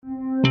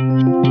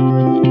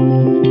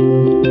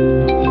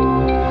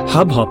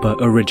Hubhopper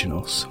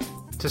Originals.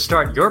 To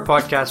start your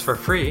podcast for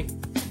free,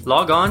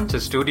 log on to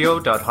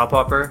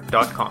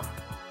studio.hubhopper.com.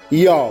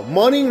 Your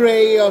morning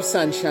ray of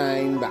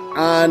sunshine by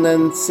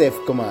Anand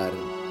Sevkumar.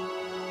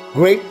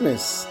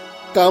 Greatness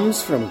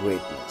comes from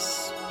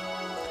greatness.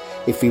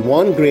 If we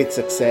want great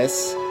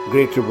success,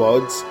 great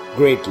rewards,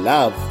 great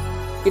love,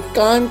 it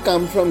can't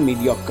come from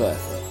mediocre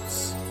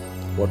efforts.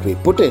 What we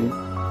put in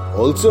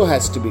also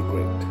has to be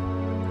great.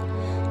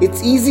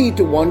 It's easy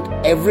to want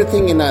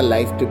everything in our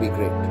life to be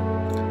great.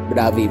 But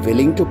are we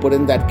willing to put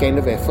in that kind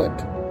of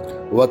effort?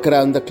 Work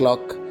around the clock,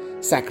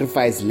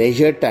 sacrifice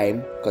leisure time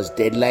because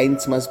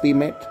deadlines must be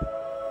met?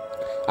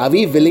 Are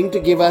we willing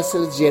to give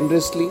ourselves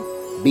generously,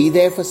 be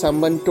there for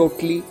someone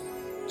totally,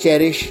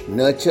 cherish,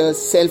 nurture,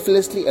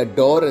 selflessly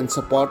adore and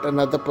support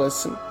another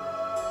person?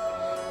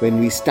 When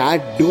we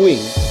start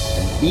doing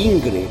and being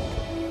great,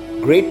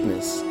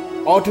 greatness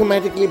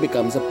automatically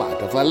becomes a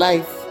part of our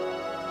life.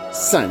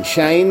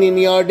 Sunshine in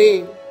your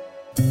day.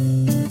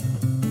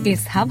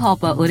 इस hub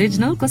hopper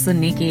original को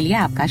सुनने के लिए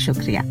आपका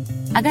शुक्रिया।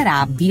 अगर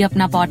आप भी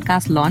अपना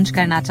पॉडकास्ट लॉन्च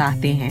करना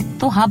चाहते हैं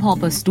तो हब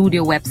हॉपर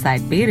स्टूडियो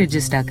वेबसाइट पे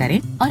रजिस्टर करें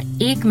और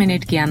 1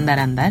 मिनट के अंदर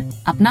अंदर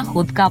अपना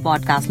खुद का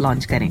पॉडकास्ट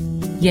लॉन्च करें।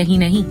 यही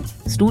नहीं,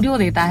 स्टूडियो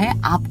देता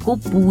है आपको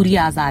पूरी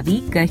आजादी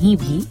कहीं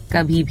भी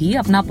कभी भी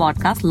अपना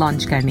पॉडकास्ट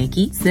लॉन्च करने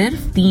की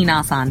सिर्फ 3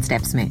 आसान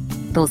स्टेप्स में।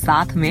 तो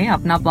साथ में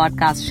अपना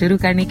पॉडकास्ट शुरू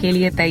करने के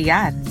लिए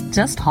तैयार?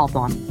 Just hop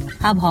on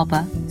hub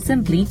hopper,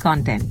 simply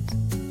content.